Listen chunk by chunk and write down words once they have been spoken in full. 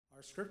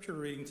Our scripture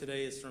reading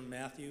today is from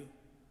Matthew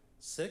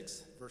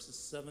 6, verses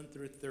 7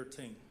 through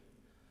 13.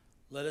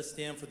 Let us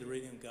stand for the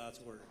reading of God's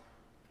word.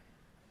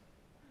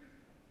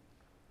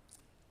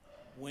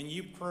 When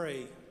you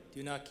pray,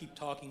 do not keep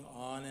talking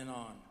on and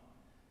on.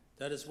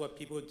 That is what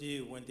people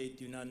do when they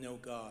do not know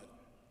God.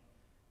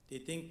 They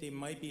think they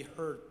might be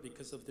hurt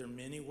because of their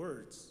many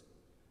words.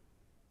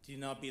 Do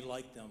not be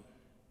like them.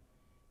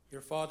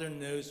 Your Father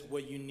knows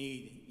what you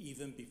need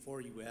even before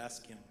you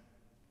ask him.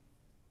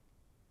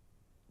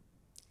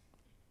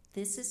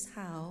 This is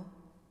how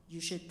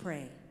you should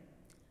pray.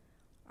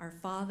 Our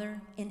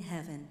Father in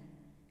heaven,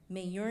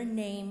 may your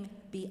name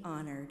be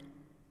honored.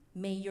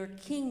 May your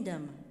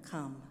kingdom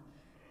come.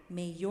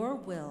 May your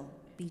will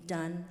be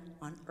done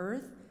on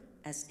earth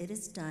as it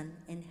is done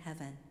in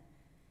heaven.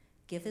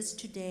 Give us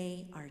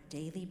today our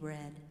daily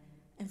bread,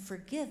 and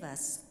forgive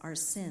us our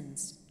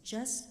sins,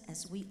 just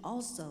as we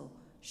also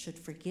should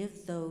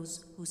forgive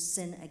those who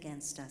sin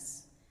against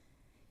us.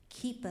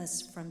 Keep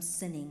us from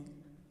sinning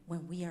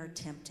when we are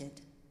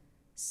tempted.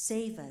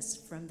 Save us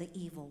from the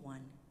evil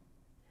one.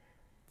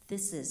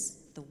 This is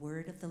the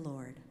word of the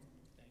Lord.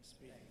 Thanks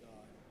be to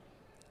God.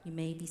 You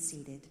may be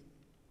seated.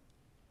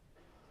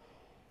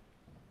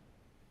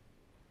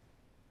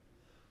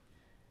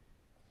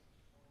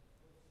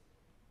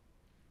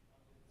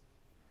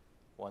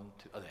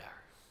 There.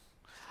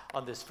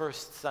 On this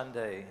first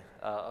Sunday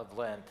of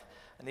Lent,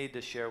 I need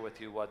to share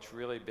with you what's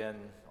really been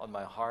on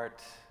my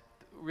heart,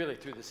 really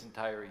through this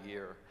entire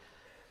year.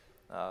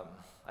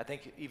 I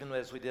think even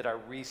as we did our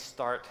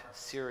Restart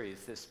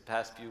series this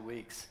past few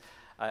weeks,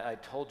 I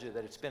told you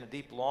that it's been a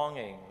deep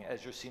longing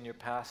as your senior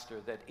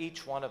pastor that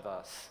each one of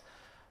us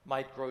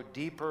might grow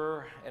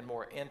deeper and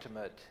more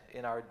intimate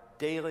in our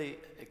daily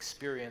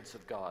experience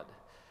of God.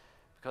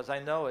 Because I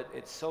know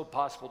it's so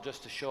possible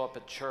just to show up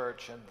at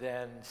church and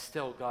then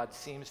still God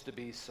seems to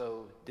be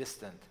so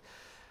distant.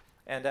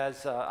 And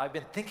as I've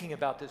been thinking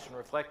about this and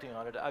reflecting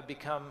on it, I've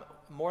become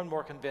more and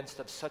more convinced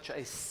of such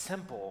a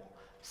simple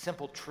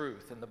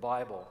truth in the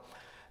Bible,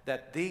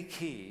 that the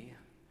key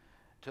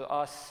to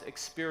us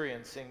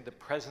experiencing the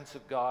presence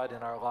of God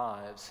in our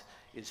lives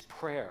is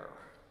prayer.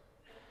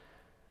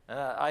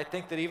 I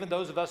think that even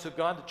those of us who've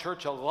gone to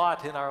church a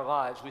lot in our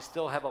lives, we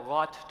still have a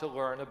lot to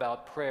learn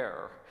about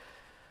prayer.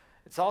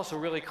 It's also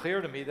really clear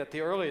to me that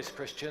the earliest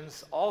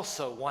Christians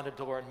also wanted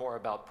to learn more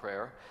about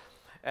prayer.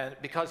 And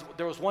because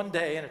there was one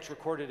day, and it's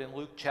recorded in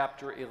Luke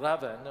chapter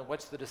 11, in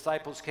which the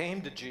disciples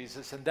came to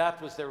Jesus, and that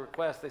was their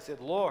request. They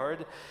said,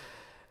 "Lord,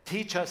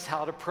 teach us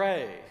how to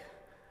pray."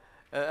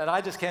 And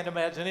I just can't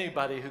imagine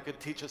anybody who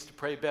could teach us to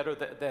pray better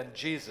than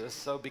Jesus.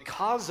 So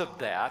because of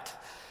that,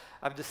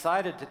 I've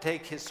decided to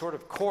take his sort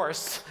of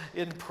course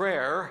in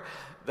prayer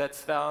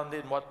that's found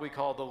in what we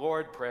call the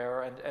Lord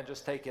Prayer and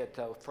just take it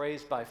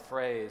phrase by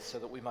phrase so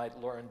that we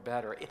might learn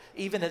better.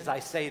 Even as I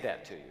say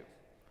that to you,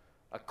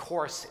 a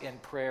course in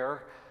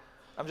prayer,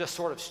 I'm just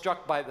sort of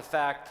struck by the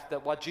fact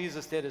that what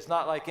Jesus did is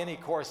not like any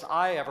course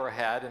I ever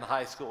had in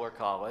high school or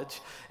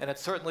college, and it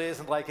certainly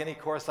isn't like any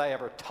course I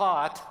ever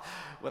taught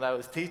when I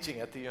was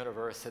teaching at the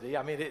university.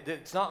 I mean,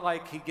 it's not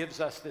like he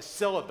gives us this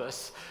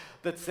syllabus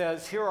that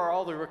says, here are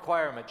all the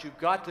requirements. You've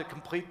got to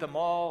complete them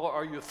all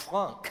or you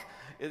flunk.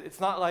 It's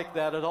not like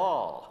that at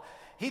all.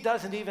 He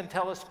doesn't even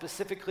tell us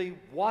specifically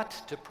what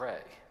to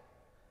pray.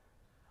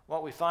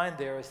 What we find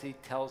there is he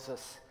tells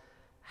us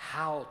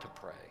how to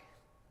pray.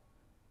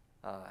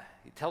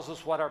 He tells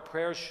us what our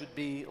prayers should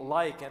be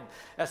like, and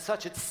as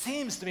such, it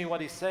seems to me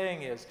what he's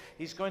saying is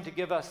he's going to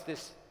give us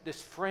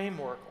this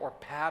framework or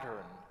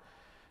pattern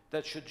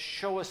that should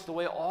show us the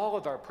way all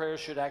of our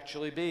prayers should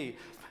actually be.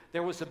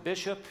 There was a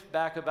bishop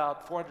back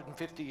about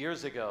 450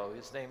 years ago.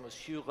 His name was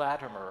Hugh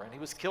Latimer, and he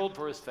was killed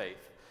for his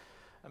faith,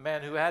 a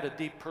man who had a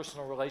deep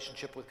personal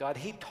relationship with God.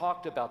 He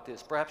talked about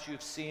this. Perhaps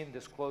you've seen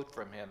this quote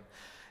from him.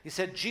 He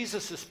said,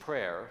 Jesus'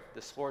 prayer,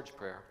 this Lord's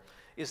Prayer,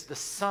 is the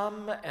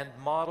sum and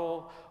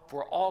model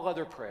for all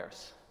other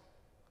prayers.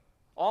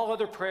 All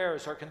other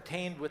prayers are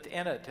contained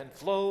within it and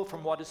flow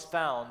from what is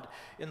found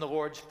in the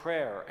Lord's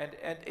Prayer.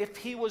 And if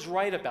he was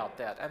right about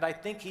that, and I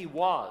think he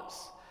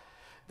was,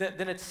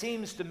 then it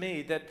seems to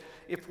me that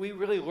if we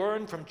really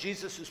learn from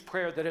Jesus'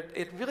 prayer that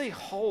it really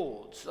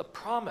holds a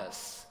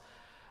promise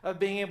of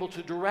being able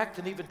to direct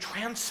and even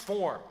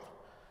transform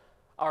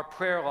our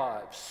prayer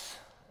lives.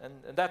 And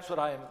that's what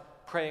I am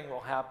praying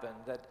will happen,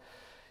 that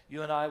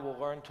you and I will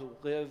learn to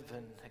live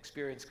and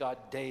experience God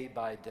day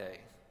by day.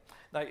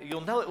 Now,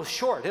 you'll know it was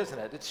short, isn't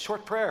it? It's a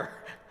short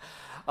prayer.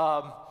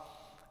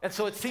 And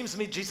so it seems to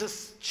me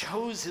Jesus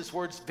chose his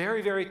words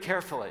very, very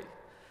carefully.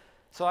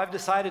 So I've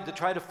decided to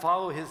try to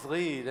follow his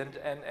lead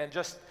and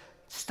just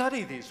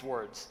study these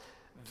words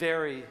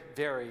very,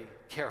 very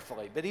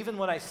carefully. But even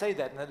when I say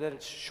that, and that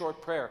it's a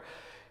short prayer,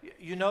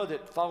 you know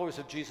that followers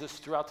of Jesus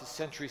throughout the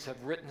centuries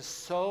have written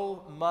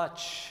so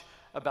much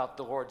about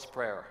the Lord's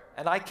Prayer.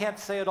 And I can't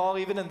say it all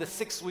even in the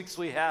 6 weeks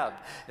we have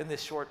in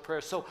this short prayer.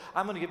 So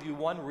I'm going to give you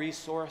one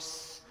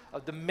resource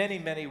of the many,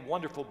 many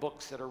wonderful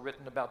books that are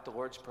written about the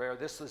Lord's Prayer.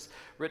 This was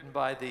written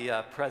by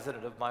the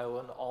president of my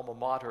own alma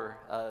mater,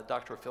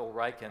 Dr. Phil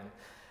Ryken.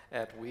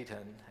 at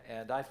Wheaton,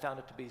 and I found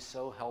it to be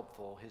so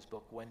helpful, his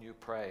book, When You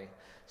Pray.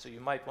 So you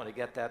might want to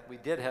get that. We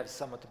did have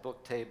some at the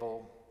book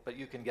table, but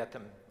you can get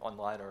them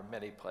online or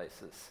many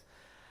places.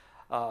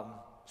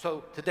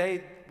 So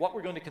today, what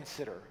we're going to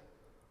consider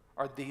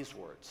are these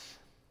words.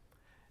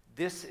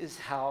 This is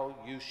how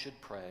you should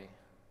pray,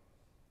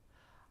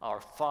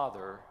 our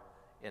Father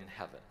in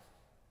heaven.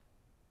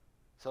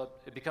 So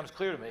it becomes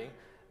clear to me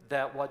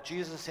that what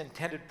Jesus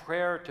intended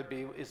prayer to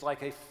be is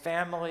like a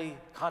family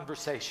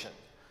conversation,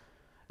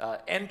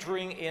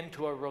 entering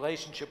into a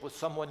relationship with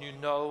someone you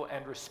know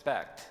and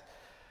respect.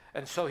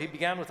 And so he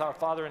began with our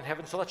Father in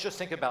heaven. So let's just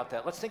think about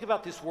that. Let's think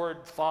about this word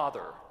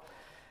Father.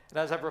 And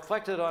as I've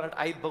reflected on it,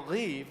 I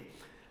believe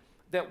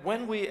that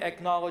when we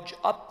acknowledge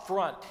up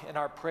front in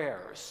our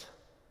prayers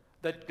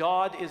that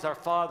God is our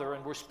Father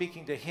and we're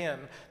speaking to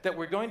him, that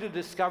we're going to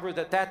discover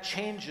that that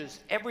changes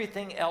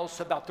everything else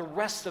about the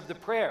rest of the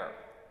prayer.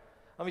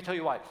 Let me tell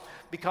you why.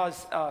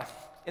 Because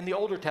in the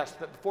Older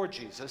Testament, before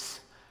Jesus,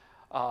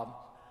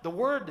 the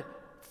word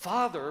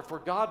Father for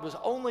God was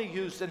only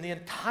used in the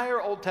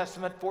entire Old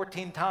Testament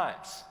 14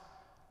 times.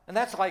 And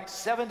that's like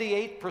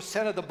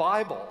 78% of the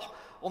Bible,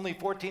 only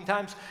 14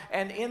 times.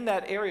 And in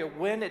that area,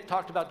 when it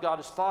talked about God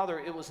as Father,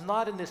 it was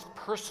not in this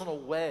personal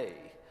way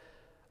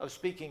of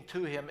speaking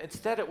to him.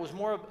 Instead, it was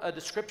more of a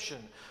description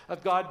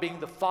of God being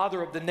the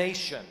Father of the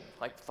nation,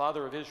 like the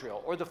Father of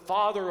Israel, or the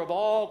Father of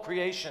all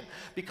creation,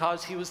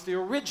 because he was the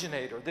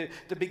originator,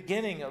 the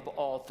beginning of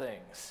all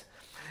things.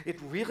 It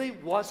really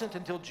wasn't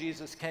until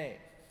Jesus came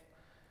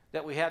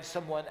that we have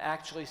someone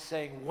actually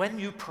saying, when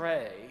you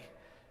pray,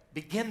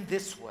 begin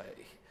this way.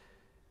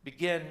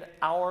 Begin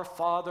our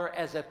Father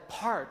as a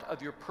part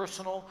of your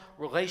personal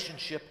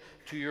relationship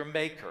to your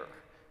Maker.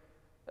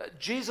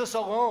 Jesus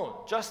alone,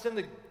 just in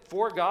the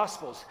 4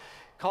 Gospels,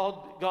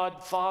 called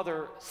God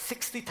Father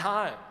 60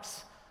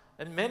 times.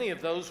 And many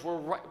of those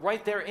were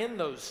right there in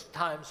those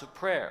times of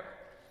prayer.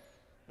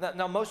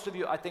 Now, most of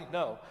you, I think,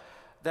 know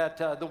that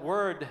the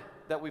word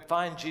that we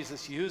find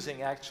Jesus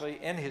using actually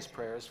in his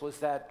prayers was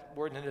that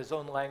word in his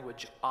own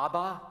language,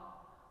 Abba,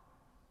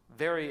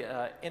 very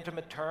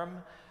intimate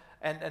term.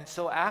 And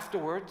so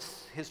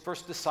afterwards, his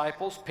first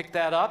disciples picked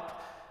that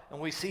up, and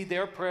we see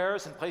their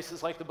prayers in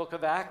places like the book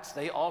of Acts.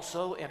 They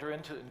also enter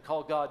into and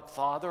call God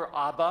Father,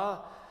 Abba.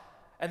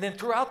 And then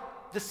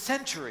throughout the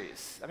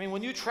centuries, I mean,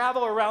 when you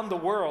travel around the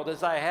world,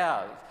 as I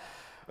have,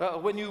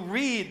 when you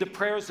read the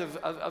prayers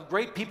of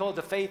great people of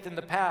the faith in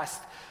the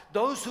past,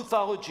 those who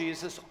follow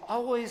Jesus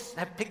always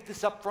have picked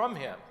this up from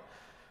him.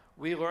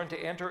 We learn to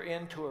enter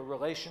into a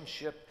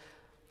relationship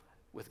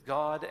with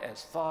God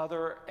as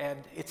Father, and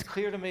it's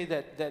clear to me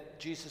that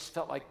Jesus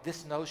felt like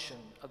this notion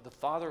of the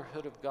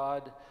fatherhood of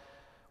God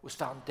was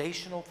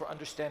foundational for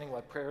understanding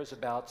what prayer is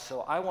about.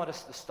 So I want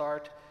us to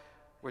start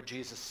where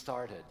Jesus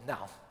started.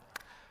 Now,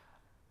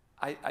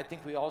 I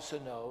think we also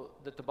know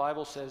that the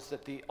Bible says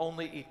that the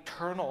only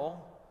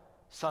eternal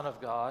Son of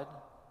God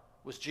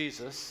was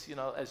Jesus, you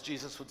know, as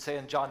Jesus would say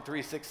in John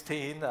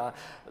 3:16,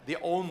 the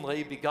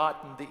only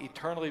begotten, the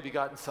eternally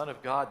begotten Son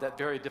of God, that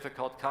very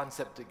difficult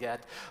concept to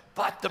get.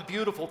 But the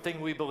beautiful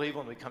thing we believe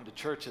when we come to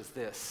church is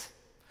this.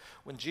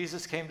 When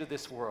Jesus came to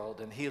this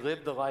world and he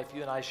lived the life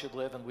you and I should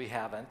live, and we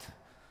haven't,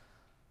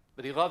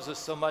 but he loves us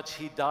so much,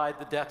 he died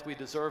the death we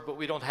deserve, but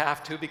we don't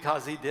have to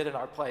because he did in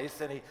our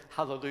place, and he,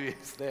 hallelujah,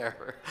 is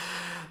there.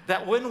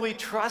 That when we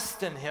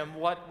trust in him,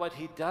 what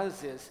he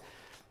does is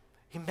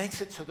he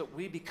makes it so that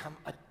we become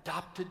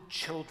adopted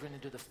children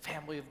into the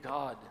family of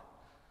God.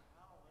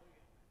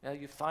 Now,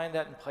 you find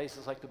that in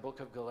places like the book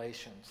of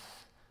Galatians.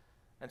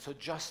 And so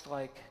just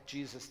like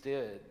Jesus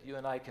did, you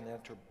and I can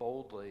enter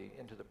boldly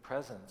into the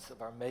presence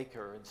of our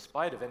Maker in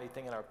spite of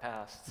anything in our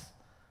pasts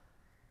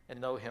and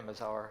know him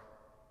as our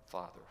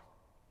Father.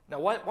 Now,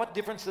 what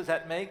difference does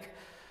that make?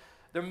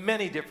 There are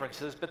many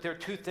differences, but there are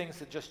 2 things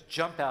that just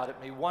jump out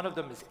at me. One of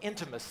them is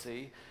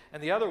intimacy,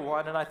 and the other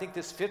one, and I think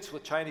this fits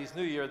with Chinese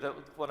New Year, that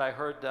when I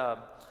heard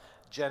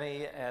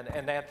Jenny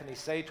and Anthony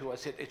say to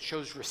us, it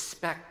shows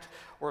respect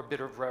or a bit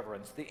of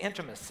reverence. The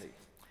intimacy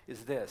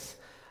is this.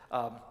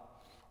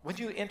 When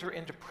you enter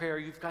into prayer,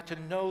 you've got to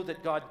know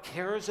that God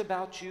cares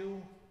about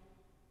you.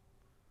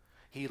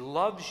 He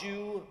loves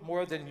you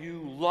more than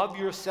you love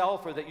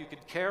yourself or that you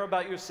could care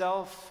about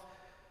yourself.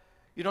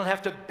 You don't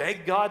have to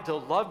beg God to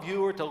love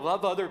you or to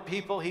love other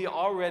people. He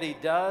already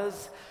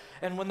does.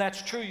 And when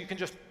that's true, you can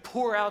just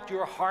pour out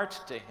your heart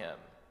to him.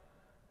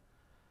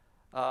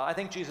 I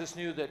think Jesus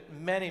knew that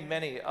many,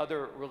 many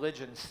other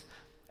religions,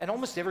 and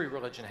almost every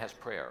religion has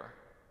prayer,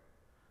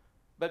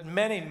 but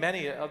many,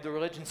 many of the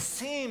religions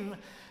seem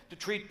to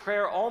treat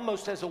prayer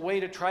almost as a way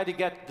to try to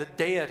get the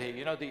deity,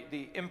 you know,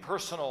 the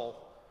impersonal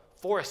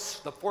force,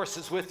 the force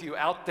is with you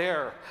out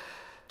there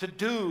to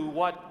do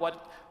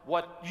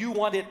what you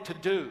want it to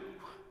do.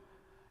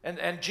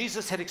 And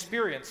Jesus had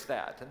experienced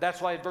that. And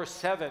that's why in verse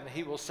 7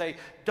 he will say,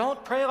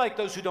 don't pray like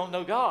those who don't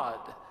know God.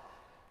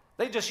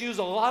 They just use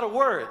a lot of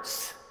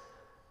words.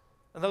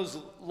 And those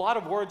lot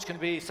of words can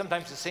be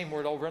sometimes the same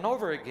word over and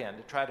over again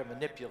to try to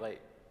manipulate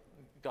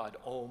God.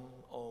 Om,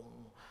 om,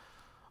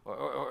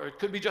 Or it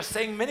could be just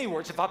saying many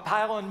words. If I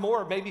pile on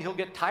more, maybe he'll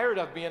get tired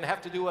of me and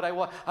have to do what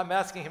I'm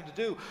asking him to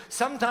do.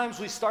 Sometimes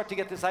we start to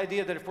get this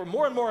idea that if we're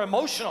more and more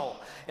emotional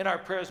in our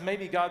prayers,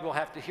 maybe God will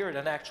have to hear it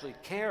and actually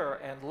care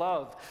and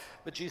love.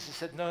 But Jesus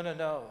said, no, no,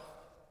 no.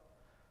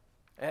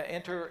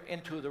 Enter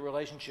into the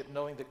relationship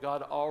knowing that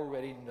God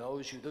already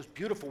knows you. Those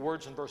beautiful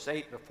words in verse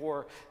 8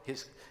 before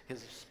his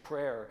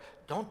prayer.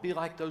 Don't be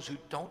like those who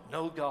don't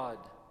know God.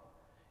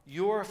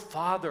 Your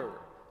Father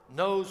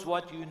knows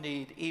what you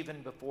need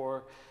even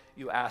before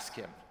you ask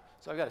him.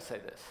 So I've got to say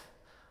this.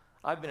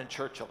 I've been in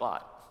church a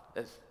lot,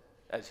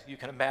 as you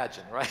can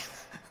imagine, right?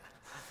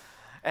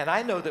 And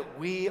I know that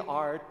we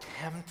are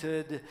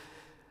tempted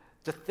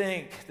to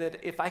think that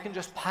if I can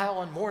just pile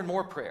on more and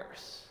more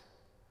prayers,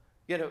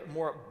 get a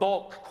more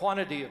bulk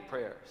quantity of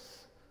prayers,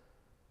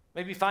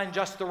 maybe find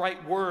just the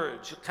right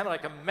words, kind of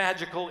like a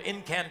magical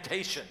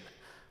incantation,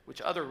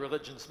 which other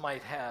religions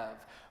might have.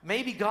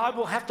 Maybe God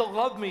will have to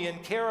love me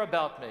and care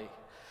about me.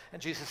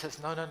 And Jesus says,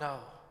 no, no, no.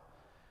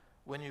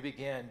 When you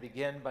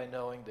begin by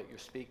knowing that you're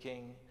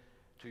speaking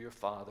to your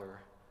Father,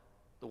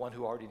 the one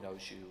who already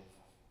knows you,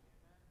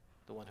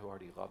 the one who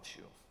already loves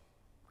you.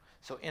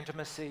 So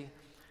intimacy.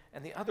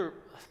 And the other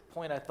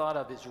point I thought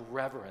of is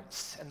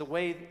reverence. And the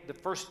way the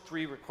first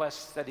three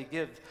requests that he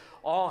gives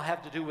all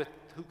have to do with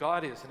who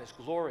God is and his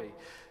glory.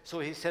 So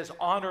he says,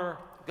 honor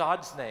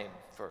God's name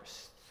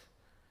first.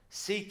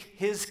 Seek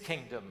his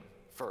kingdom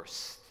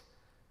first.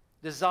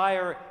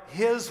 Desire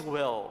his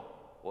will.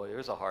 Boy,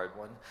 here's a hard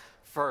one.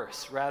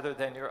 First, rather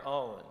than your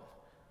own.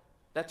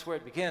 That's where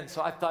it begins.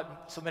 So I've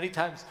thought so many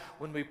times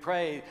when we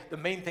pray, the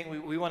main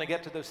thing we want to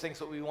get to those things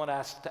that we want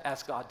to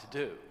ask God to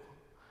do.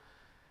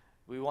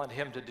 We want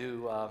him to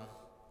do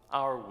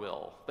our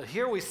will. But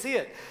here we see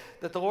it,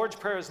 that the Lord's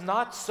Prayer is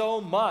not so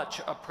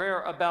much a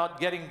prayer about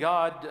getting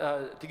God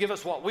to give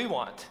us what we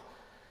want.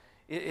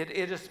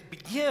 It just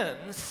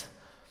begins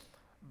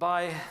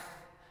by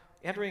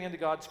entering into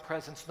God's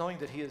presence, knowing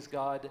that he is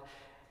God,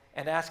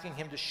 and asking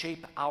him to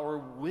shape our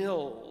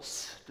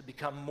wills to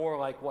become more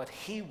like what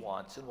he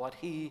wants and what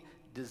he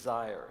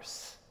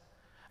desires.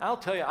 I'll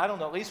tell you, I don't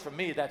know, at least for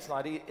me, that's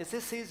not easy. Is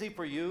this easy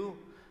for you?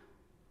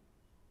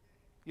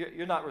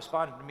 You're not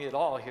responding to me at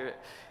all here.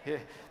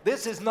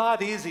 This is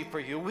not easy for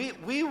you.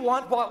 We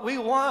want what we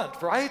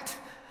want, right?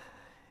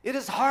 It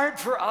is hard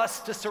for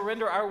us to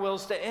surrender our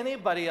wills to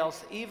anybody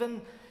else,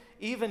 even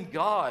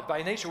God.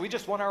 By nature, we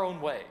just want our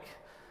own way.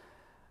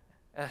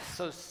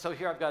 So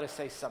here I've got to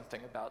say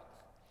something about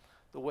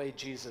the way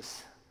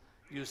Jesus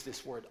used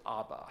this word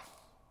Abba.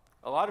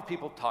 A lot of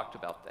people talked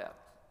about that.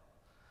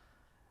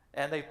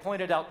 And they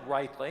pointed out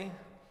rightly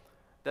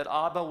that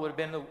Abba would have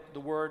been the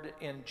word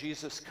in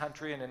Jesus'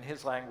 country and in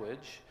his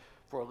language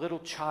for a little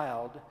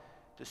child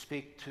to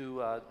speak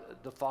to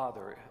the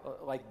father,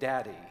 like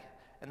daddy.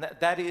 And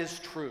that is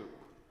true.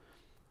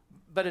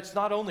 But it's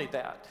not only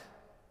that.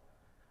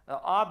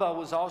 Abba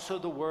was also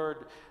the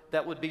word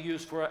that would be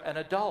used for an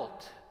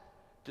adult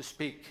to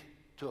speak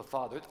to a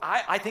father.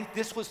 I think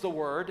this was the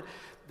word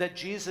that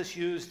Jesus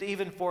used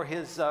even for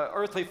his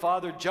earthly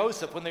father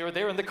Joseph when they were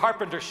there in the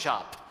carpenter's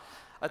shop.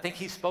 I think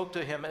he spoke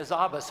to him as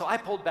Abba. So I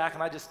pulled back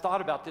and I just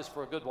thought about this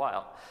for a good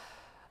while.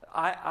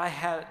 I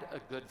had a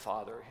good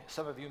father.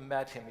 Some of you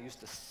met him. He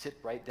used to sit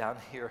right down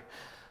here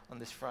on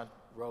this front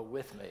row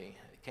with me.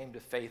 He came to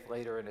faith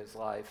later in his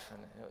life,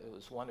 and it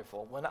was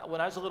wonderful. When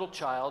I was a little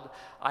child,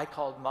 I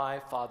called my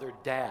father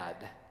Dad.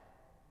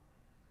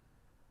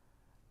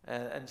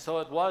 And so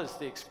it was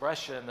the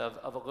expression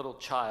of a little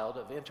child,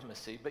 of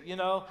intimacy. But you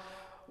know,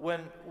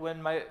 when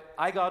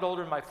I got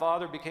older and my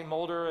father became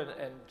older,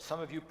 and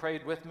some of you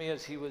prayed with me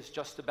as he was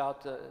just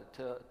about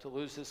to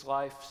lose his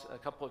life a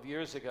couple of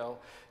years ago,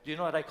 do you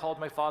know what I called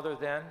my father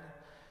then?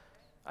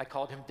 I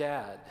called him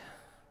Dad.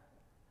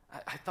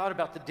 I thought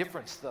about the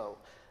difference, though.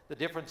 The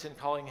difference in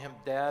calling him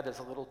Dad as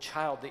a little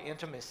child, the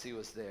intimacy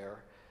was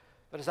there.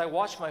 But as I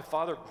watched my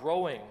father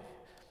growing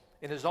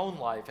in his own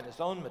life, in his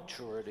own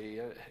maturity,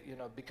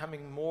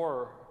 becoming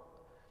more,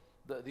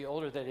 the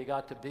older that he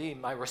got to be,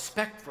 my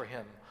respect for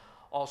him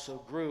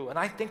also grew. And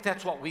I think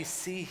that's what we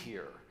see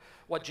here,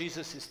 what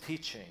Jesus is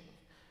teaching.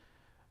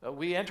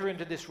 We enter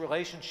into this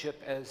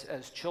relationship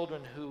as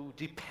children who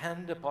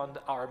depend upon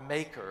our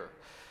Maker.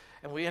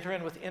 And we enter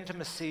in with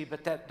intimacy,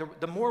 but that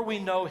the more we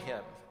know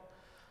him,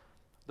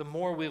 the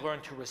more we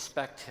learn to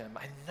respect him.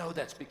 I know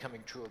that's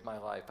becoming true of my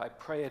life. I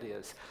pray it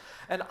is.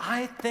 And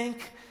I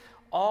think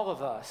all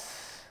of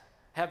us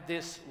have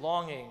this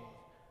longing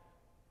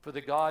for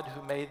the God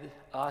who made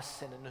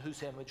us and in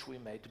whose image we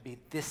made to be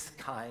this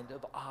kind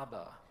of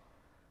Abba.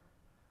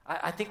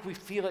 I think we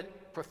feel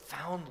it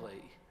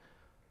profoundly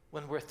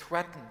when we're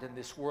threatened in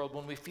this world,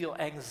 when we feel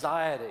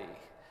anxiety.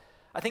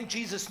 I think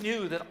Jesus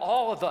knew that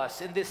all of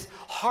us in this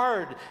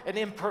hard and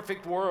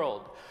imperfect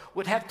world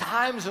would have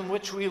times in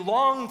which we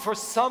long for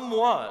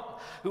someone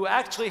who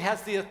actually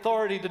has the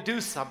authority to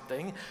do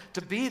something,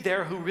 to be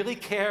there, who really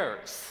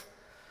cares.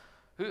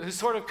 Who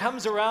sort of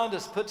comes around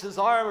us, puts his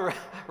arm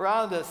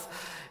around us,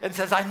 and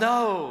says, I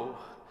know.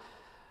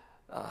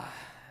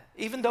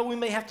 Even though we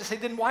may have to say,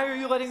 then why are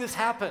you letting this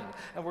happen?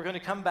 And we're going to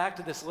come back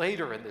to this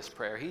later in this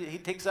prayer. He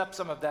takes up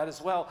some of that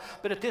as well.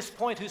 But at this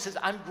point, who says,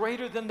 I'm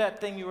greater than that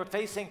thing you are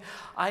facing.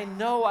 I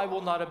know I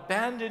will not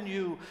abandon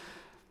you.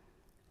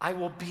 I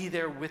will be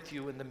there with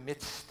you in the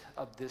midst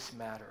of this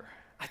matter.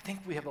 I think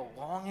we have a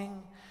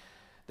longing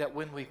that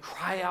when we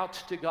cry out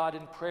to God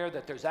in prayer,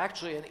 that there's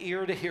actually an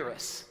ear to hear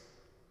us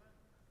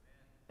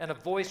and a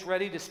voice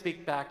ready to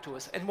speak back to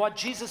us. And what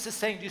Jesus is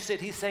saying,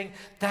 he's saying,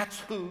 that's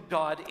who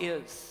God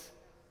is.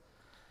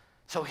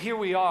 So here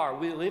we are.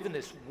 We live in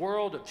this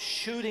world of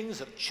shootings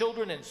of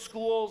children in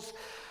schools,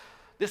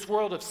 this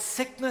world of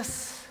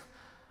sickness,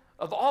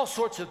 of all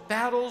sorts of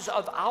battles,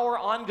 of our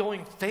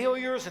ongoing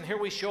failures. And here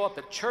we show up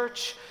at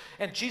church,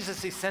 and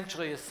Jesus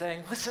essentially is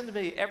saying, listen to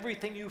me,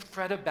 everything you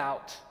fret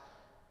about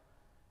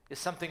is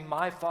something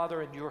my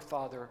Father and your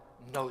Father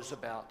knows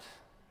about.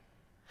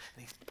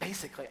 And he's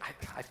basically,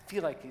 I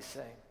feel like he's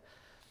saying,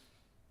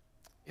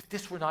 if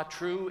this were not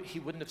true, he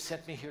wouldn't have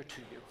sent me here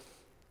to you.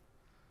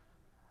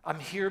 I'm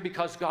here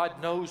because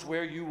God knows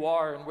where you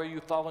are and where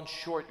you've fallen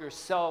short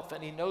yourself,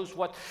 and he knows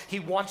what he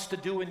wants to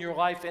do in your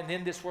life and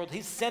in this world.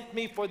 He sent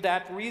me for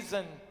that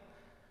reason.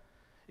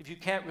 If you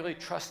can't really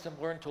trust him,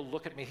 learn to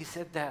look at me. He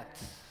said that.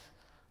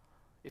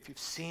 If you've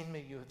seen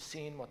me, you have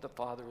seen what the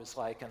Father is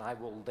like, and I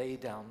will lay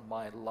down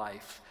my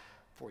life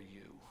for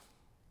you.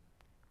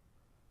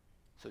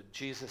 So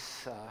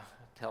Jesus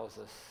tells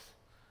us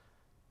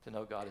to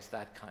know God as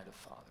that kind of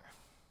Father.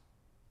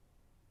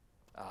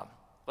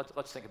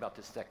 Let's think about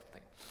this second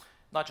thing.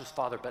 Not just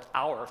Father, but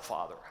our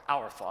Father.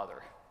 Our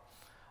Father.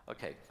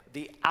 Okay,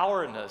 the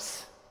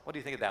ourness, what do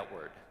you think of that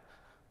word?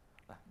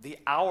 The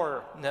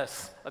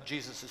ourness of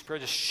Jesus' prayer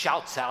just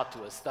shouts out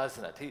to us,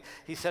 doesn't it?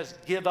 He says,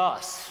 give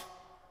us,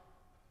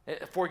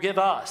 forgive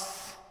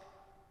us,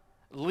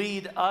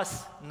 lead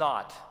us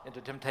not into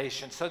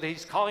temptation. So that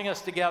he's calling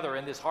us together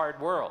in this hard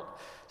world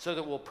so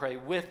that we'll pray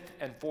with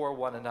and for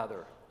one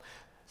another.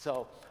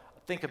 So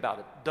think about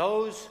it.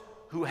 Those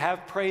who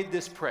have prayed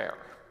this prayer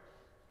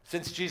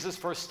since Jesus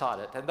first taught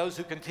it, and those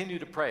who continue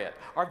to pray it,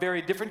 are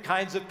very different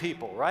kinds of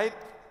people, right?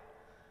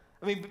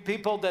 I mean,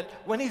 people that,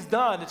 when he's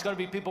done, it's going to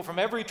be people from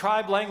every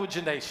tribe, language,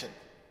 and nation.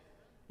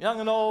 Young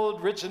and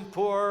old, rich and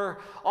poor,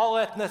 all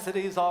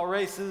ethnicities, all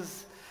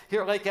races.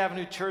 Here at Lake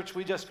Avenue Church,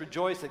 we just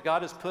rejoice that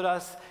God has put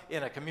us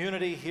in a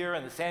community here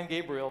in the San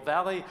Gabriel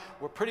Valley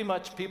where pretty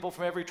much people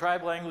from every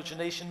tribe, language, and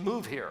nation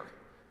move here.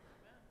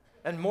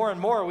 And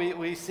more,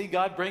 we see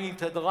God bringing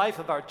to the life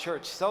of our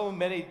church so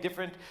many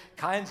different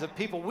kinds of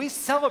people. We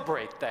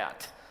celebrate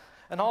that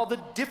and all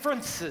the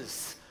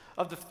differences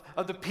of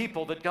the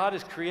people that God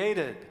has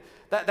created.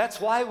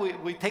 That's why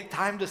we take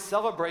time to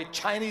celebrate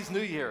Chinese New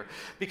Year,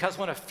 because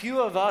when a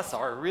few of us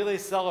are really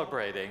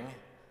celebrating,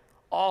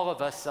 all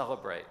of us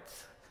celebrate.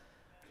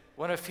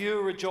 When a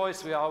few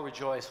rejoice, we all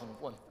rejoice.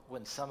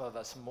 When some of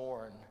us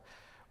mourn,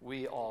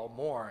 we all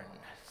mourn.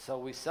 So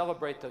we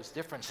celebrate those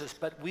differences,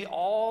 but we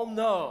all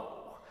know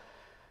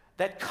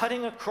that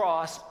cutting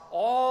across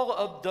all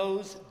of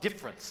those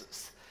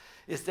differences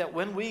is that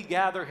when we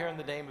gather here in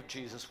the name of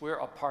Jesus, we're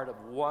a part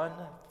of one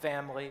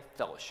family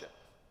fellowship.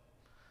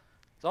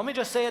 So let me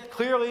just say it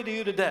clearly to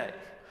you today.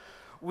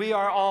 We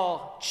are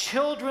all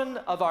children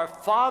of our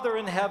Father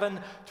in heaven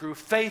through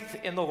faith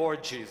in the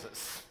Lord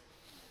Jesus.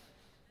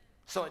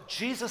 So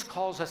Jesus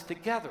calls us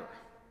together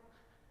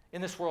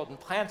in this world and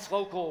plants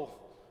local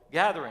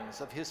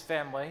gatherings of his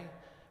family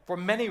for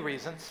many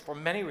reasons.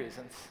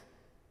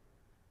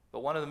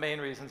 But one of the main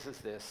reasons is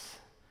this,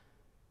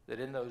 that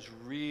in those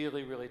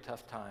really, really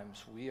tough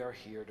times, we are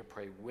here to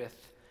pray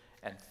with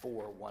and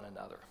for one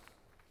another.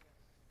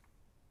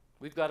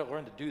 We've got to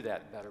learn to do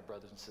that better,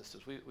 brothers and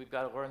sisters. We've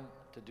got to learn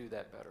to do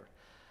that better.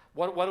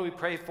 What do we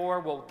pray for?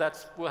 Well,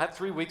 we'll have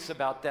 3 weeks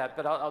about that,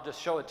 but I'll just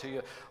show it to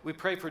you. We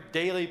pray for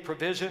daily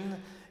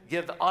provision.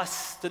 Give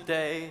us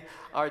today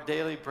our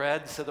daily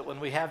bread, so that when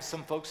we have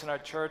some folks in our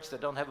church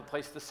that don't have a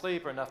place to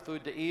sleep or enough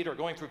food to eat or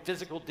going through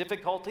physical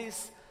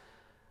difficulties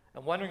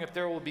and wondering if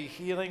there will be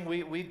healing,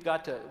 we've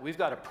got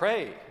to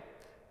pray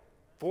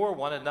for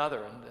one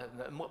another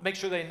and make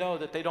sure they know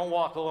that they don't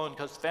walk alone,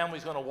 because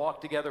family's going to walk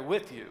together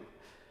with you.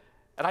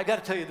 And I got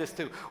to tell you this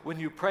too. When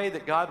you pray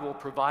that God will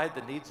provide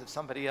the needs of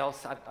somebody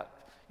else,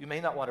 you may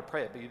not want to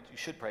pray it, but you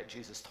should pray it.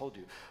 Jesus told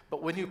you.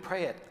 But when you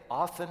pray it,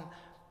 often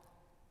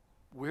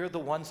we're the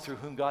ones through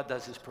whom God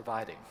does his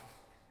providing.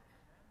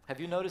 Have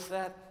you noticed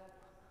that?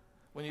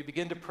 When you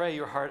begin to pray,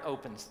 your heart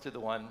opens to the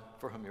one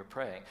for whom you're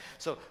praying.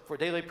 So for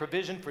daily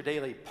provision, for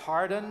daily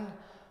pardon,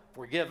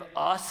 forgive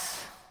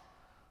us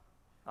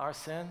our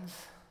sins.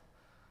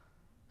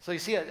 So you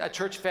see, a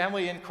church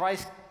family in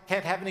Christ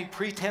can't have any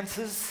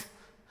pretenses.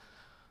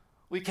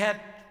 We can't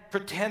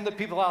pretend that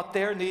people out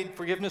there need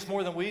forgiveness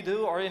more than we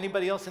do, or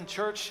anybody else in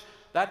church.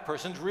 That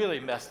person's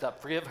really messed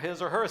up. Forgive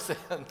his or her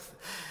sins.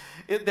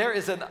 There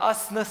is an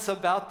usness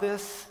about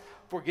this.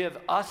 Forgive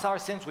us our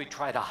sins. We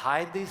try to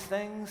hide these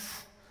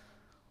things.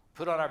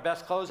 Put on our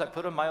best clothes. I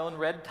put on my own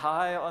red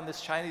tie on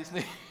this Chinese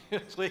New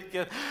Year's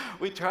weekend.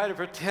 We try to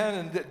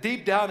pretend, and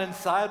deep down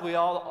inside,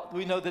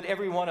 we know that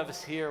every one of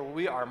us here,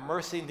 we are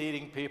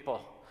mercy-needing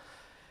people.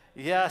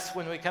 Yes,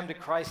 when we come to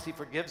Christ, he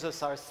forgives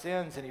us our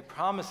sins, and he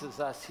promises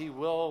us he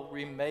will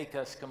remake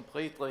us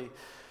completely.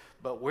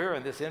 But we're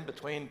in this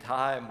in-between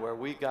time where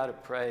we got to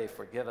pray,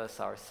 forgive us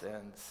our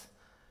sins.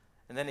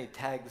 And then he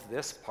tags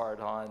this part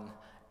on,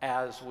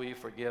 as we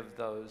forgive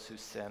those who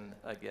sin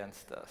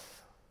against us.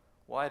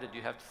 Why did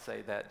you have to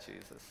say that,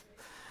 Jesus?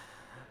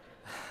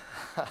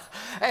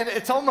 And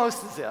it's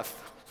almost as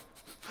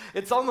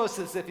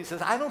if he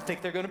says, I don't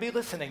think they're going to be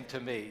listening to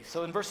me.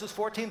 So in verses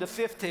 14 to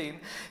 15,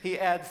 he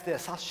adds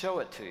this. I'll show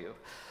it to you.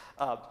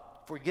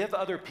 Forgive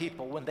other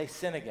people when they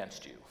sin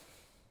against you.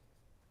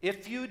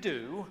 If you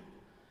do,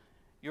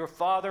 your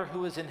Father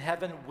who is in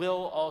heaven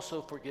will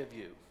also forgive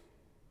you.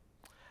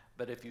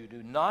 But if you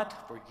do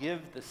not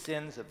forgive the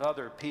sins of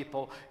other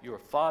people, your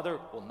Father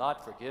will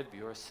not forgive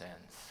your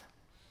sins.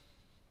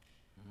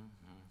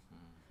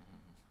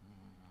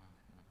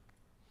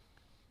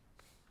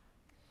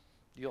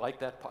 Do you like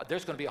that part?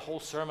 There's going to be a whole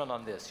sermon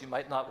on this. You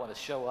might not want to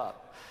show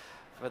up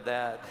for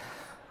that.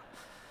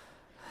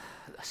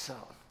 So,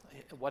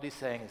 what he's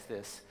saying is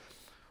this.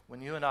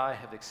 When you and I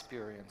have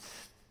experienced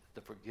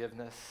the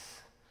forgiveness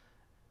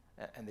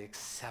and the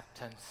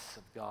acceptance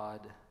of God,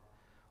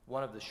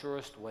 one of the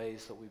surest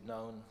ways that we've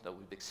known that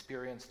we've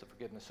experienced the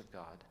forgiveness of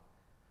God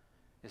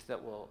is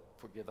that we'll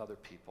forgive other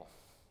people.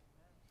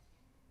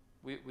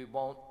 We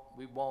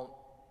won't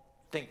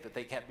think that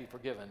they can't be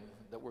forgiven,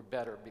 that we're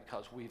better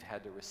because we've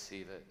had to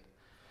receive it.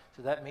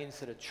 So that means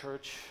that a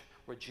church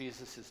where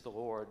Jesus is the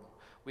Lord,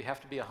 we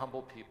have to be a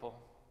humble people.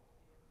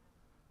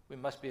 We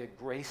must be a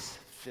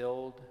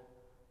grace-filled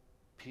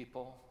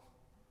people,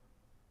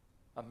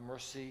 a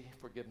mercy,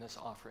 forgiveness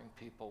offering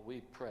people.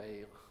 We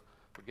pray,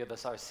 forgive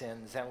us our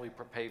sins, and we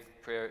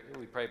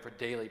pray for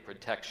daily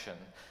protection.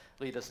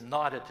 Lead us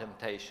not into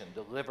temptation,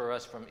 deliver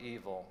us from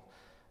evil,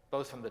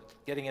 both from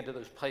getting into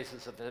those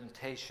places of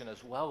temptation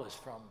as well as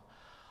from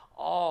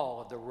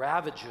all of the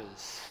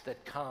ravages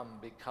that come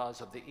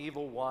because of the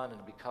evil one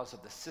and because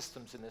of the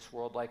systems in this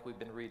world, like we've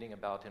been reading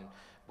about in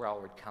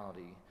Broward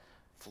County,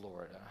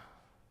 Florida.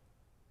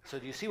 So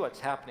do you see what's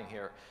happening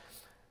here?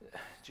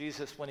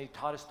 Jesus, when he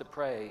taught us to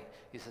pray,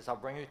 he says, I'll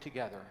bring you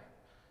together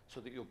so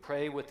that you'll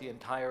pray with the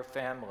entire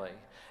family.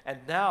 And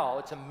now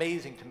it's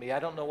amazing to me. I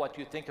don't know what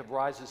you think of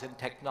rises in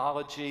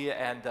technology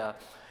and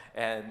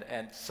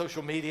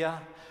social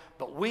media,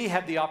 but we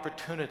have the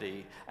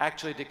opportunity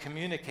actually to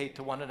communicate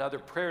to one another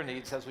prayer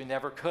needs as we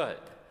never could.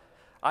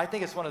 I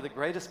think it's one of the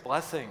greatest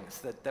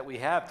blessings that we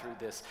have through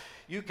this.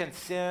 You can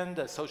send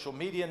a social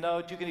media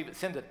note. You can even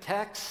send a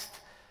text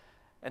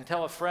and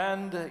tell a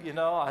friend,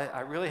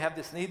 I really have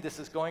this need. This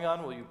is going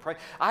on. Will you pray?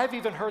 I've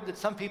even heard that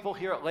some people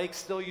here at Lake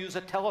still use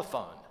a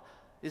telephone.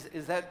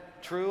 Is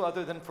that true,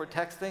 other than for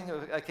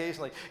texting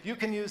occasionally? You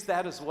can use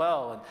that as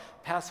well and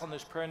pass on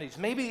those prayer needs.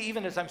 Maybe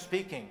even as I'm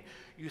speaking,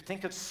 you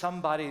think of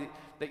somebody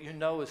that you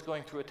know is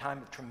going through a time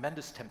of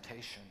tremendous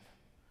temptation,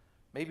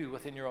 maybe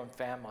within your own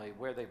family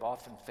where they've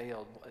often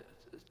failed.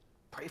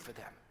 Pray for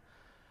them.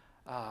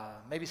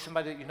 Maybe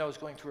somebody that you know is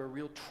going through a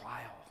real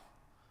trial,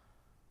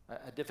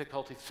 a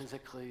difficulty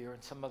physically or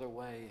in some other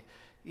way.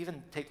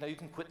 Even you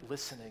can quit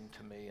listening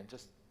to me and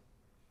just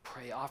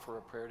pray, offer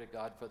a prayer to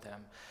God for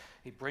them.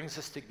 He brings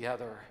us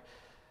together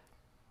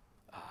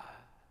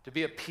to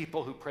be a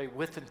people who pray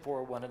with and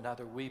for one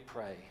another. We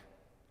pray,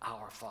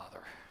 our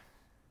Father.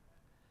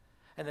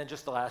 And then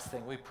just the last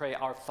thing, we pray,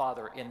 our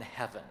Father in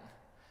heaven.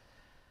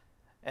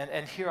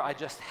 And here I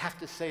just have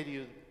to say to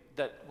you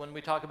that when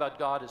we talk about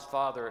God as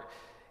Father,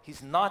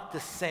 he's not the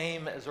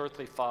same as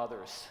earthly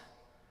fathers.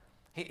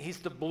 He's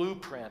the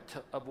blueprint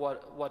of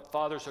what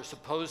fathers are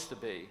supposed to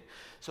be.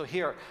 So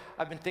here,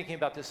 I've been thinking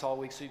about this all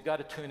week, so you've got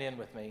to tune in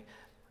with me.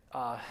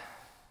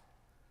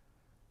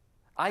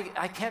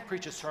 I can't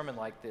preach a sermon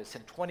like this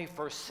in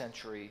 21st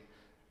century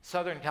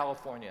Southern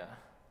California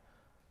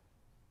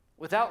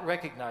without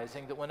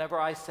recognizing that whenever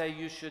I say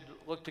you should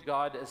look to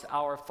God as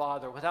our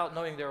Father, without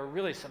knowing there are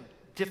really some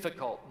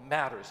difficult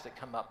matters that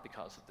come up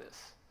because of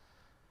this.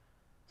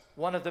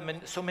 One of them,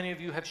 and so many of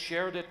you have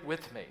shared it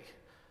with me,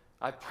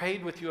 I've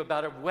prayed with you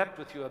about it, wept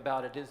with you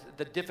about it, is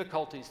the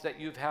difficulties that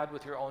you've had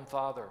with your own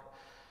father.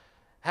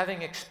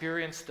 Having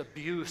experienced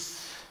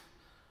abuse,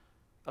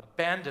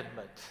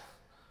 abandonment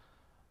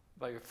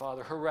by your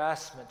father,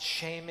 harassment,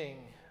 shaming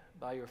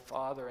by your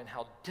father, and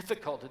how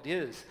difficult it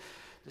is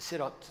to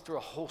sit through a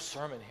whole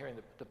sermon hearing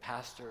the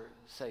pastor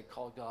say,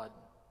 call God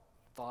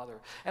Father.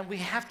 And we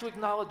have to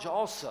acknowledge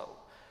also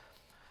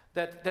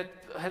that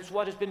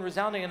what has been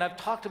resounding, and I've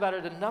talked about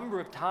it a number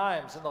of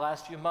times in the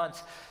last few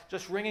months,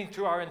 just ringing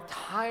through our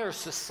entire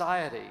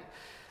society,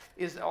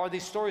 are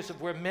these stories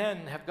of where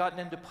men have gotten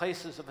into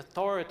places of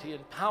authority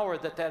and power,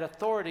 that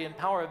authority and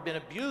power have been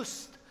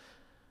abused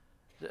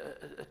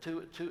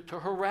to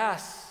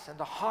harass and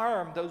to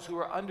harm those who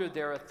are under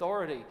their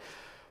authority.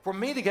 For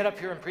me to get up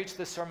here and preach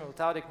this sermon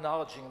without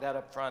acknowledging that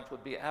up front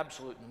would be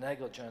absolute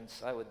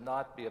negligence. I would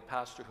not be a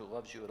pastor who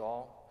loves you at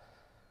all.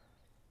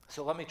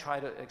 So let me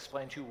try to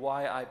explain to you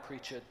why I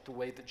preach it the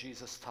way that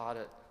Jesus taught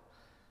it.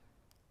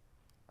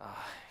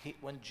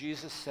 When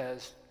Jesus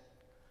says,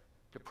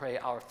 to pray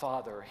our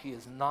Father, he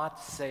is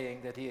not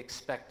saying that he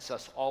expects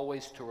us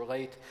always to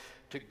relate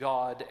to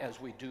God as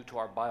we do to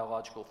our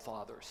biological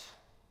fathers.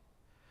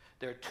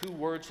 There are two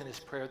words in his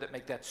prayer that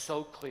make that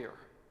so clear.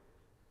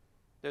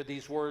 They're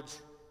these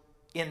words,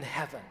 in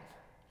heaven.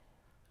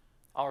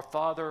 Our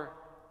Father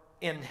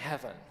in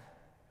heaven.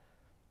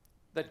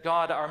 That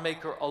God, our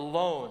Maker,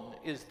 alone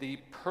is the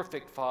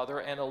perfect Father,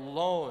 and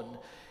alone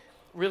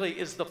really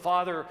is the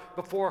Father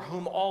before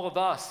whom all of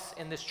us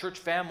in this church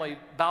family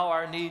bow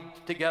our knee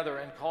together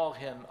and call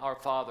him our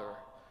Father.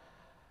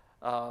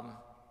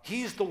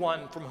 He's the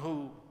one from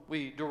whom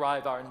we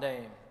derive our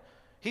name.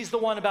 He's the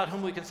one about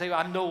whom we can say,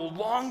 I'm no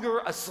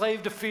longer a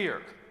slave to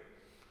fear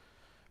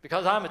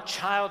because I'm a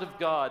child of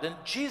God. And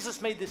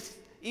Jesus made this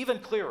even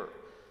clearer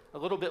a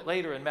little bit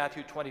later in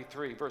Matthew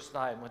 23, verse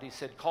 9, when he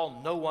said,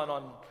 call no one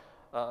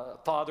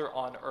Father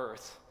on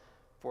earth,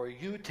 for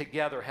you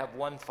together have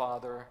one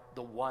Father,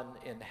 the one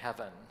in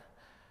heaven.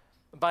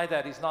 By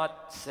that, he's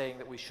not saying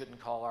that we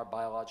shouldn't call our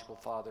biological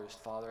fathers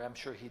Father. I'm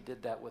sure he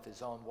did that with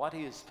his own. What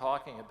he is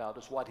talking about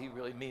is what he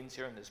really means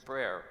here in this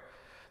prayer,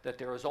 that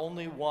there is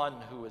only one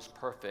who is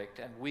perfect,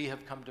 and we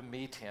have come to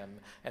meet him,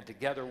 and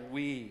together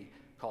we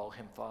call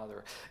him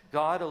Father.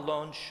 God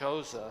alone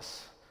shows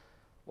us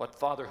what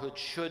fatherhood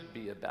should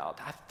be about.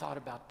 I've thought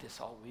about this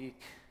all week.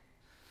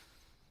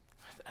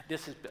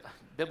 This is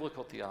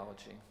biblical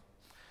theology,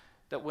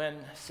 that when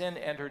sin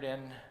entered in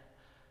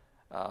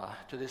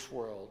to this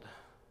world,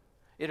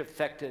 it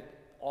affected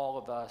all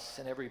of us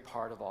and every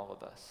part of all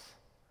of us.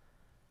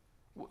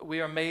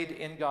 We are made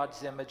in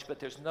God's image, but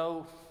there's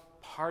no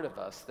part of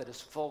us that is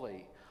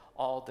fully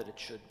all that it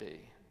should be.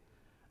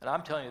 And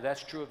I'm telling you,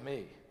 that's true of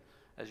me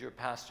as your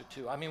pastor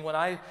too. I mean, when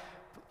I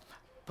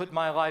put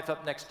my life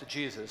up next to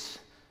Jesus,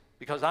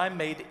 because I'm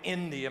made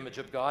in the image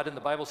of God, and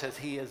the Bible says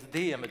he is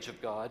the image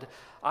of God,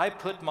 I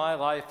put my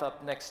life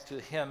up next to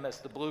him as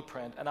the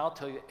blueprint, and I'll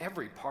tell you,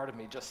 every part of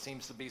me just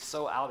seems to be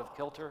so out of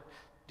kilter.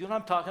 Do you know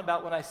what I'm talking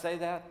about when I say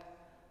that?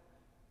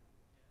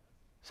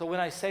 So when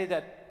I say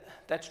that,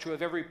 that's true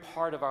of every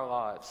part of our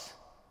lives.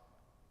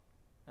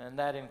 And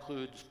that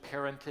includes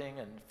parenting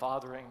and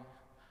fathering.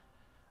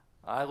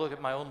 I look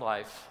at my own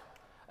life,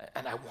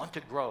 and I want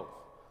to grow.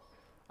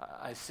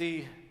 I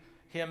see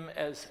him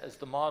as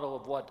the model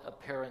of what a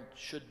parent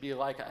should be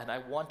like, and I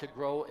want to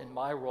grow in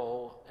my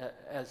role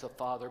as a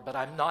father, but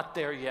I'm not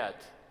there yet.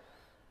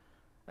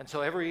 And so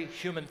every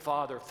human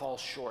father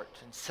falls short,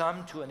 and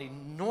some to an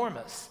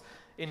enormous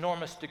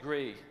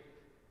degree.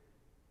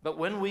 But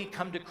when we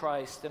come to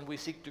Christ and we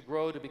seek to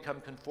grow to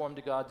become conformed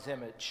to God's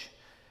image,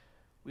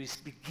 we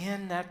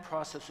begin that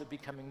process of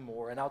becoming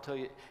more. And I'll tell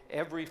you,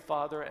 every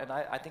father, and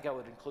I think I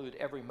would include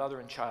every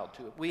mother and child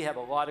too, we have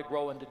a lot of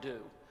growing to do.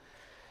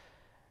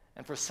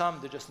 And for some,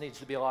 there just needs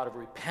to be a lot of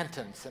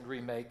repentance and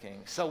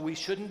remaking. So we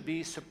shouldn't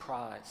be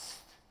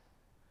surprised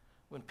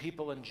when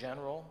people in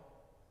general,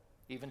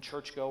 even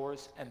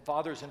churchgoers, and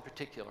fathers in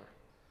particular,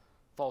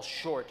 fall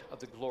short of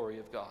the glory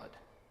of God.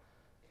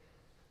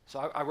 So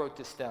I wrote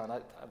this down.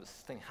 I was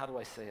thinking, how do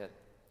I say it?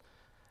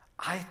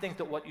 I think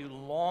that what you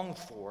long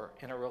for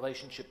in a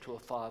relationship to a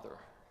father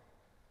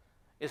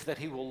is that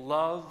he will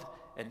love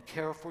and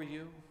care for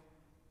you,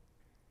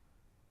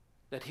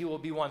 that he will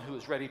be one who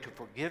is ready to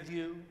forgive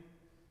you,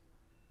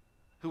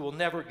 who will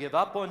never give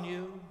up on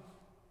you,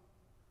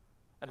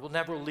 and will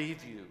never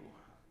leave you.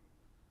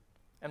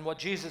 And what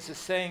Jesus is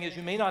saying is,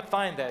 you may not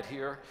find that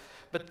here,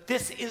 but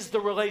this is the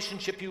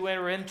relationship you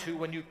enter into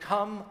when you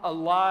come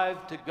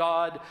alive to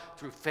God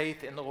through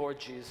faith in the Lord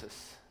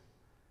Jesus.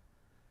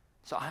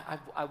 So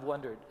I've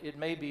wondered, it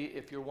may be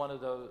if you're one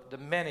of the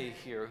many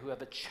here who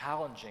have a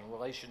challenging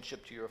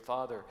relationship to your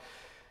father,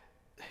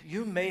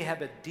 you may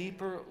have a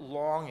deeper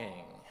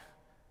longing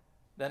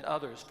than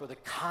others for the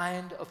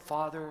kind of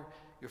father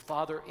your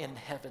Father in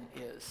heaven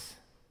is.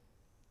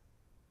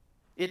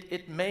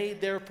 It may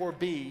therefore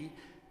be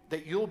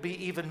that you'll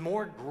be even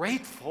more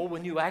grateful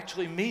when you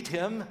actually meet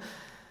him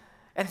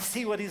and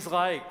see what he's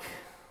like.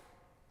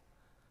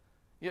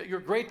 Your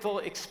grateful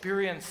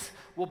experience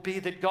will be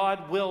that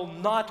God will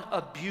not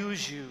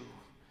abuse you,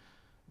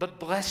 but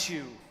bless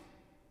you.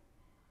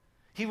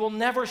 He will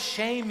never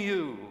shame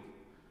you,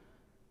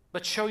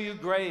 but show you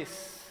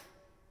grace.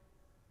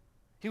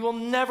 He will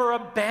never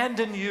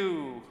abandon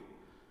you,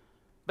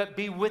 but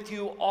be with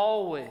you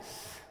always.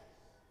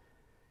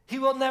 He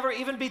will never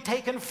even be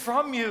taken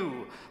from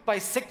you by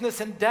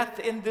sickness and death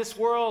in this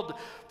world,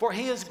 for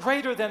he is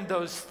greater than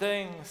those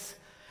things.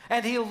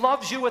 And he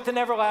loves you with an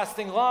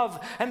everlasting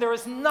love, and there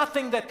is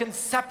nothing that can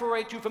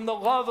separate you from the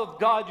love of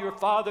God your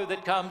Father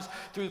that comes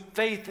through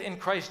faith in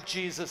Christ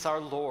Jesus our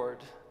Lord.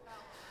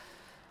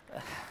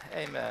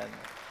 Amen.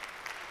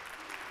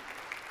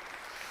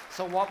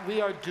 So what we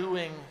are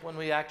doing when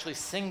we actually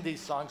sing these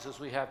songs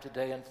as we have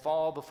today and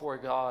fall before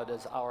God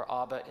as our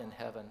Abba in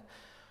heaven,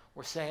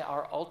 we're saying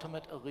our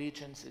ultimate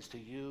allegiance is to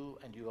you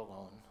and you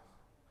alone.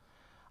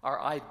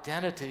 Our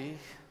identity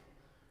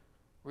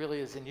really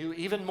is in you,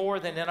 even more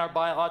than in our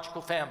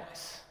biological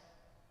families,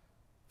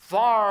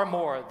 far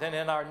more than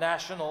in our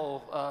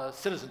national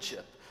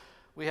citizenship.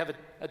 We have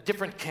a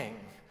different king,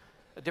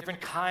 a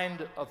different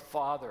kind of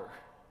Father.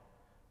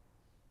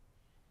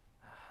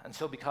 And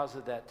so because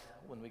of that,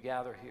 when we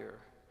gather here,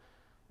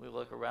 we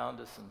look around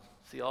us and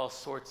see all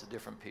sorts of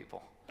different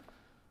people.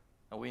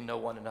 And we know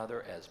one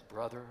another as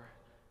brother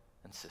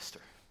and sister,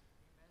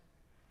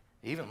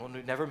 even when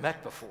we've never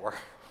met before.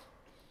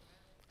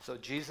 So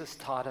Jesus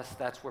taught us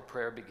that's where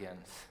prayer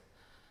begins,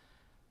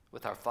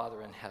 with our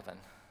Father in heaven.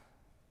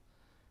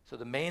 So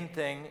the main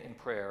thing in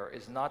prayer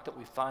is not that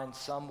we find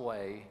some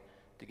way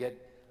to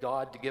get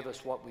God to give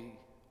us what we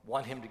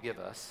want him to give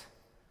us,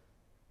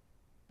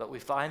 but we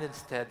find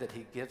instead that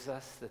he gives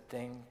us the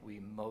thing we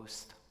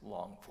most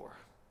long for: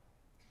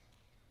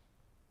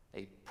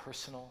 a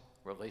personal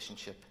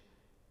relationship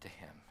to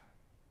him.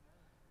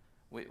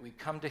 We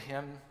come to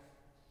him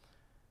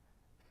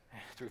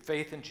through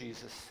faith in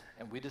Jesus,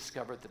 and we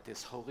discover that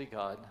this holy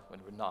God, when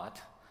we're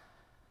not,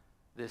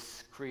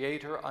 this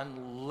creator,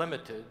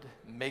 unlimited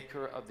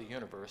maker of the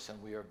universe,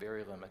 and we are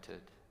very limited,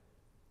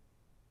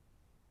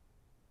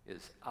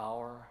 is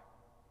our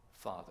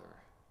Father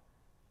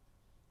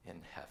in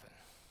heaven.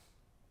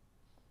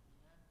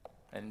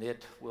 And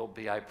it will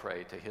be, I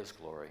pray, to his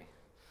glory.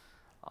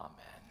 Amen.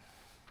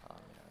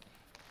 Amen.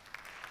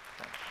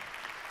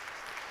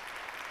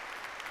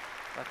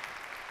 Thank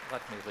you.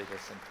 Let me lead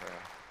us in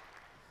prayer.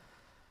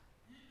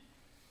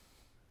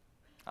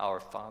 Our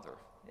Father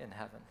in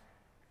heaven,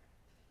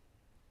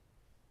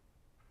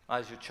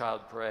 as your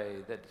child, pray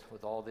that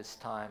with all this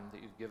time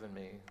that you've given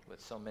me, with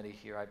so many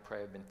here, I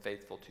pray I've been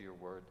faithful to your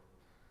word.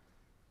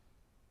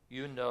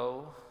 You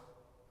know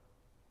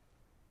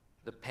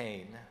the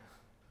pain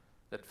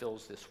that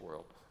fills this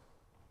world.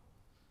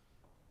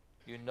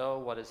 You know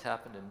what has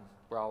happened in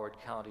Broward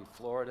County,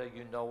 Florida.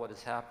 You know what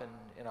has happened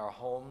in our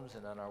homes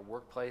and in our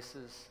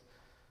workplaces,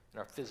 in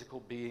our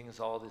physical beings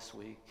all this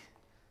week.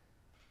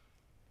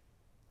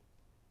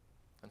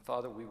 And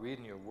Father, we read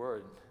in your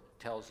word, it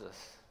tells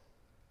us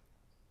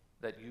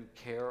that you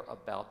care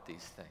about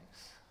these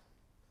things.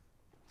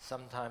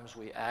 Sometimes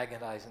we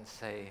agonize and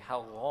say,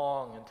 how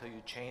long until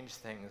you change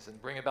things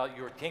and bring about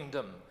your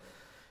kingdom?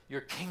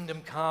 Your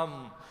kingdom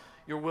come,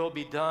 your will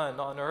be done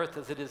on earth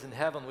as it is in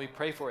heaven. We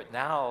pray for it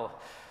now.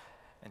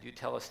 And you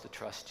tell us to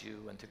trust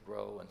you and to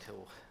grow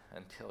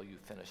until you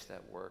finish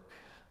that work.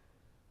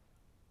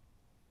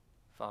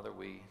 Father,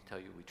 we tell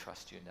you we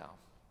trust you now.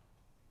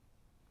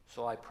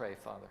 So I pray,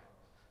 Father,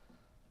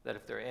 that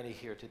if there are any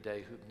here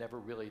today who've never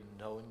really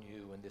known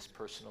you in this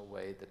personal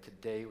way, that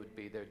today would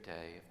be their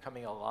day of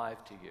coming alive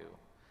to you,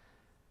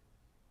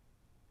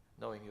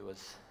 knowing you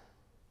as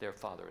their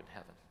Father in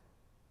heaven.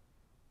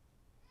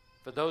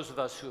 For those of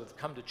us who have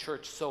come to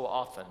church so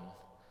often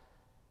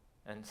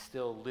and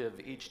still live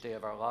each day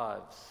of our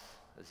lives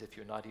as if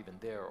you're not even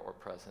there or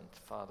present,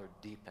 Father,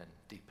 deepen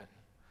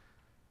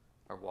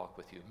our walk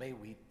with you. May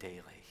we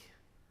daily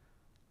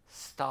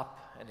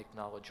stop and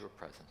acknowledge your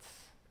presence,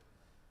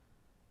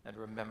 and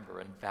remember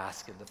and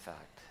bask in the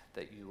fact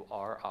that you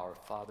are our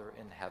Father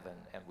in heaven,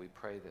 and we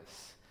pray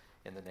this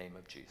in the name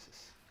of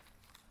Jesus.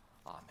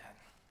 Amen.